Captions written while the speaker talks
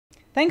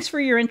Thanks for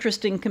your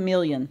interest in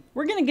Chameleon.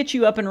 We're going to get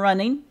you up and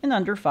running in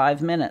under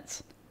 5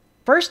 minutes.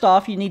 First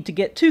off, you need to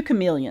get to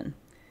Chameleon.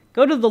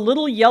 Go to the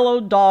little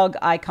yellow dog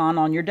icon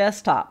on your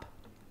desktop.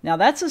 Now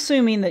that's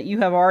assuming that you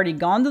have already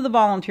gone to the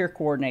volunteer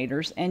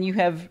coordinators and you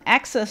have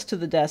access to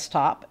the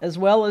desktop as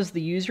well as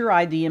the user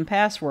ID and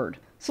password.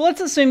 So let's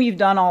assume you've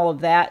done all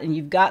of that and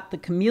you've got the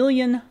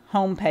Chameleon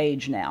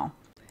homepage now.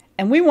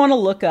 And we want to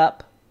look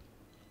up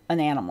an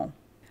animal.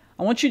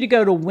 I want you to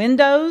go to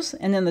Windows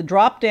and in the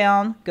drop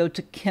down go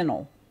to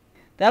Kennel.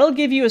 That'll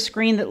give you a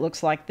screen that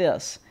looks like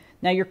this.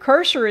 Now your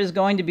cursor is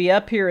going to be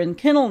up here in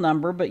kennel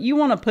number, but you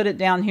want to put it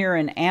down here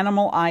in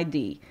animal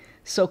ID.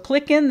 So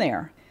click in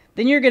there.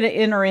 Then you're going to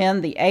enter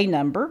in the A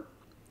number.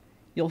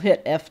 You'll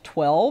hit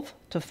F12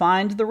 to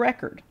find the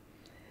record.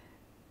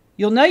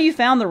 You'll know you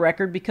found the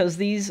record because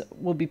these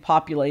will be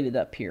populated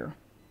up here.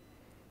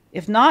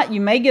 If not, you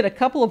may get a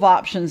couple of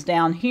options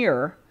down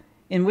here,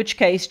 in which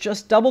case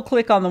just double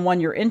click on the one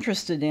you're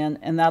interested in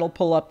and that'll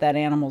pull up that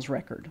animal's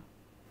record.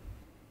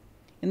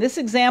 In this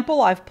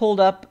example, I've pulled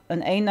up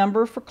an A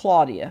number for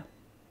Claudia.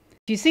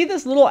 If you see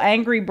this little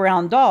angry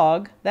brown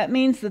dog, that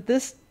means that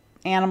this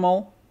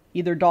animal,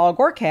 either dog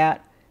or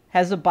cat,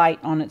 has a bite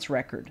on its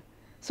record.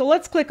 So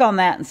let's click on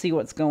that and see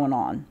what's going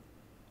on.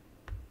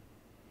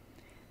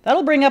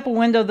 That'll bring up a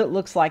window that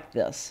looks like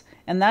this,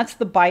 and that's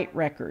the bite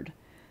record.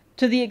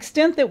 To the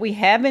extent that we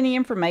have any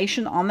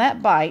information on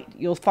that bite,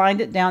 you'll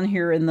find it down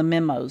here in the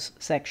Memos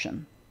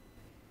section.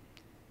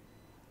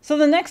 So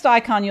the next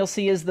icon you'll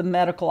see is the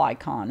medical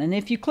icon, and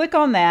if you click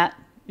on that,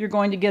 you're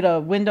going to get a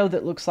window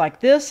that looks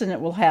like this, and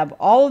it will have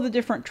all of the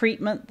different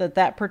treatment that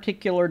that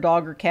particular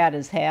dog or cat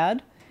has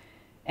had.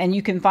 And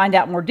you can find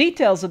out more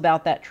details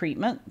about that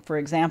treatment, for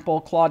example,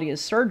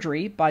 Claudia's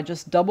surgery, by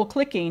just double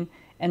clicking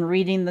and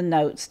reading the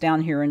notes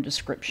down here in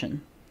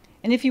description.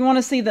 And if you want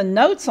to see the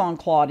notes on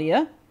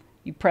Claudia,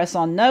 you press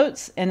on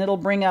Notes and it'll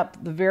bring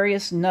up the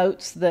various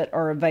notes that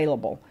are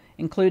available,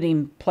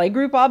 including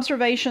playgroup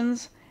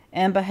observations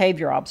and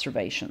behavior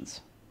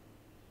observations.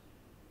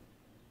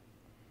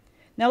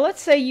 Now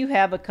let's say you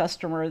have a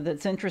customer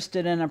that's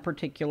interested in a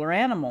particular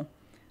animal,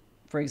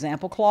 for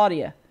example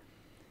Claudia.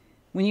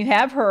 When you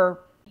have her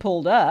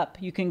pulled up,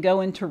 you can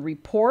go into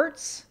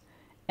Reports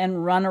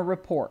and run a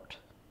report.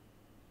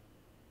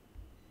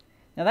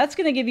 Now that's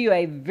going to give you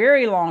a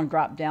very long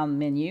drop down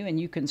menu, and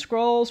you can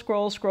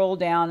scroll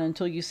down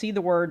until you see the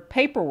word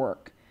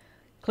Paperwork.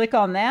 Click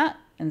on that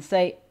and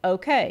say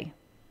OK.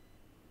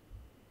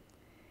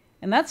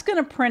 And that's going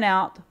to print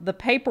out the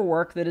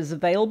paperwork that is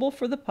available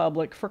for the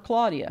public for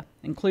Claudia,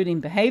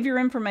 including behavior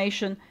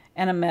information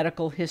and a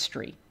medical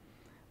history.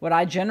 What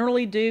I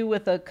generally do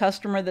with a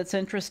customer that's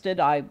interested,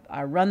 I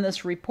run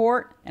this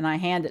report and I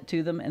hand it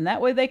to them, and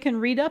that way they can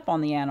read up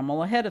on the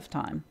animal ahead of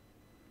time.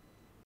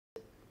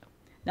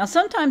 Now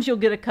sometimes you'll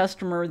get a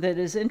customer that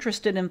is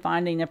interested in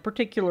finding a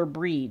particular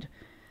breed.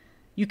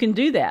 You can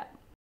do that.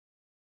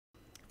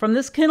 From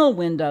this kennel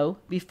window,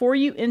 before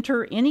you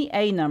enter any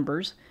A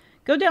numbers,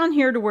 go down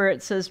here to where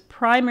it says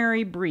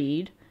Primary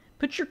Breed,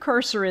 put your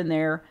cursor in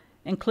there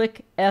and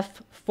click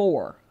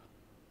F4.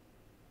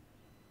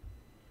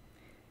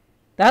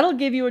 That'll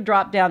give you a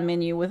drop-down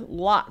menu with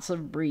lots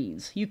of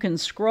breeds. You can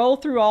scroll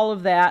through all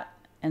of that,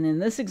 and in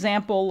this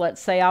example,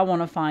 let's say I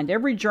want to find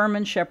every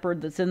German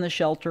Shepherd that's in the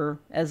shelter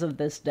as of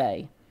this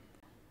day.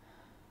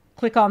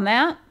 Click on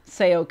that,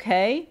 say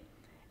OK,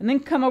 and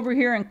then come over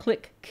here and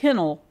click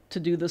Kennel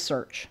to do the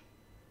search.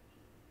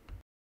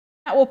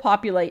 That will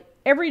populate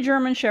every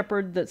German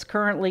Shepherd that's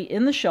currently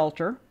in the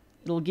shelter.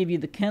 It'll give you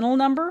the kennel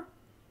number,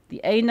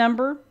 the A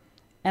number,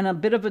 and a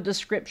bit of a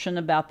description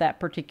about that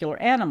particular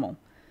animal.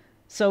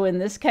 So in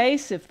this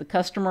case, if the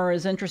customer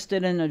is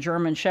interested in a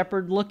German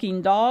Shepherd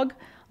looking dog,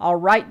 I'll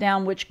write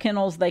down which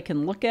kennels they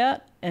can look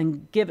at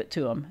and give it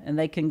to them, and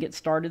they can get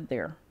started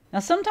there. Now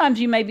sometimes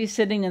you may be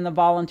sitting in the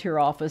volunteer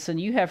office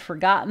and you have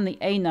forgotten the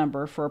A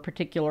number for a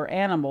particular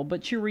animal,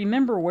 but you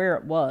remember where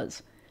it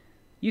was.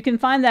 You can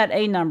find that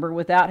A number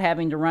without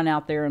having to run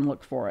out there and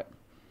look for it.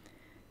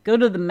 Go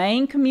to the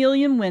main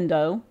Chameleon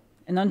window,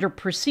 and under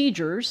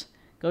Procedures,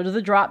 go to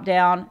the drop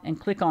down and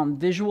click on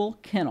Visual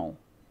Kennel.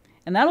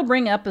 And that'll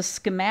bring up a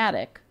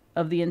schematic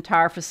of the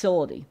entire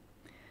facility.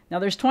 Now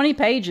there's 20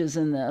 pages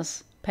in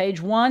this.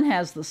 Page 1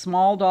 has the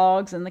small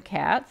dogs and the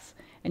cats,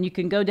 and you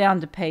can go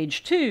down to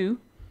page 2,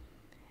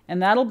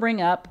 and that'll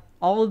bring up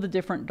all of the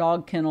different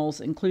dog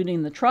kennels,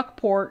 including the truck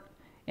port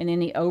and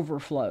any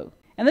overflow.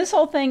 And this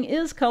whole thing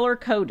is color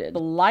coded. The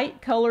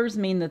light colors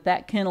mean that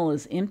that kennel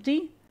is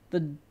empty.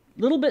 The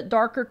little bit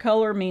darker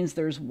color means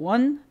there's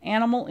one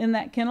animal in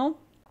that kennel,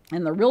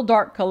 and the real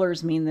dark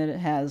colors mean that it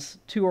has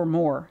 2 or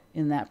more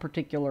in that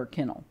particular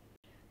kennel.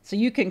 So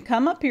you can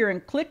come up here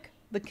and click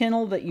the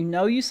kennel that you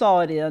know you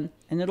saw it in,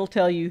 and it'll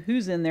tell you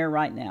who's in there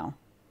right now.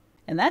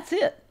 And that's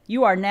it.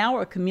 You are now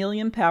a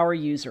Chameleon Power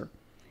user.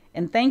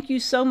 And thank you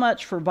so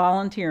much for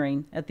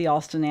volunteering at the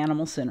Austin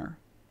Animal Center.